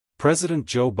President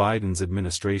Joe Biden's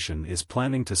administration is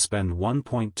planning to spend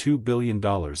 $1.2 billion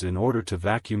in order to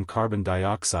vacuum carbon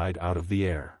dioxide out of the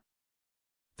air.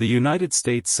 The United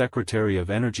States Secretary of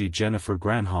Energy Jennifer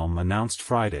Granholm announced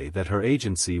Friday that her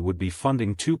agency would be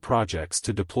funding 2 projects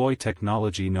to deploy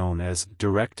technology known as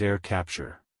direct air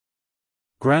capture.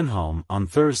 Granholm, on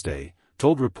Thursday,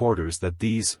 told reporters that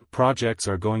these projects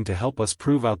are going to help us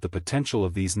prove out the potential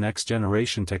of these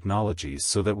next-generation technologies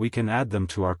so that we can add them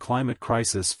to our climate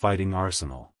crisis-fighting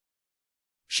arsenal.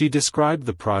 She described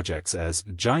the projects as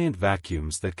giant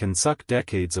vacuums that can suck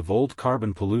decades of old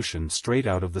carbon pollution straight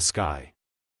out of the sky.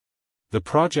 The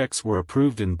projects were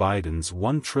approved in Biden's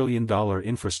 $1 trillion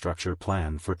infrastructure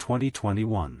plan for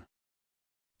 2021.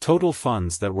 Total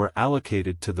funds that were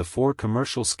allocated to the 4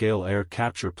 commercial-scale air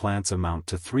capture plants amount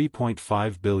to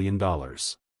 $3.5 billion.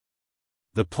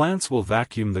 The plants will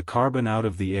vacuum the carbon out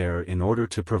of the air in order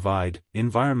to provide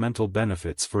environmental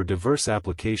benefits for diverse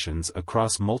applications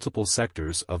across multiple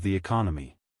sectors of the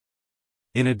economy.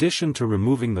 In addition to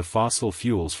removing the fossil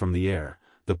fuels from the air,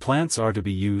 the plants are to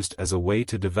be used as a way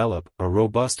to develop a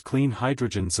robust clean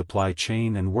hydrogen supply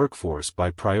chain and workforce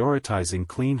by prioritizing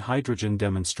clean hydrogen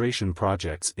demonstration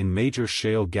projects in major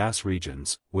shale gas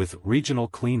regions, with regional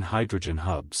clean hydrogen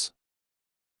hubs.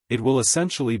 It will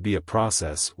essentially be a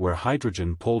process where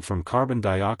hydrogen pulled from carbon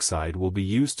dioxide will be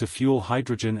used to fuel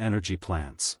hydrogen energy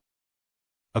plants.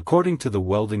 According to the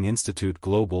Welding Institute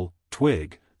Global,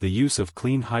 TWIG, the use of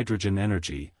clean hydrogen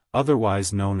energy,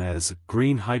 otherwise known as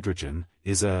green hydrogen,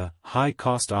 is a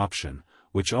high-cost option,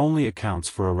 which only accounts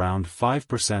for around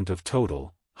 5% of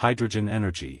total hydrogen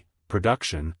energy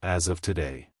production as of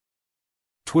today.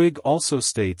 TWIG also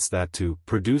states that to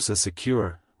produce a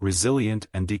secure, resilient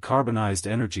and decarbonized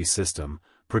energy system,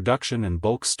 production and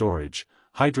bulk storage,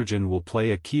 hydrogen will play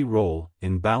a key role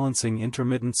in balancing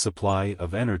intermittent supply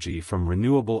of energy from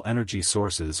renewable energy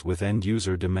sources with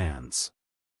end-user demands.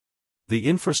 The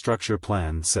infrastructure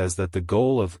plan says that the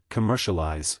goal of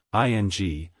commercialize,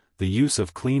 the use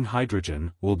of clean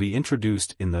hydrogen will be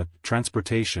introduced in the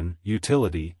transportation,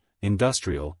 utility,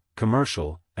 industrial,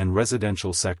 commercial, and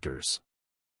residential sectors.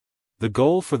 The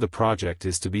goal for the project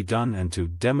is to be done and to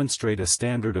demonstrate a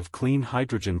standard of clean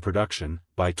hydrogen production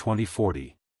by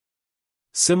 2040.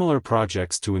 Similar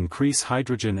projects to increase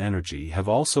hydrogen energy have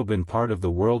also been part of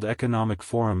the World Economic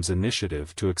Forum's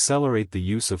initiative to accelerate the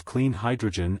use of clean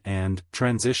hydrogen and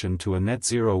transition to a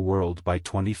net-zero world by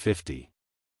 2050.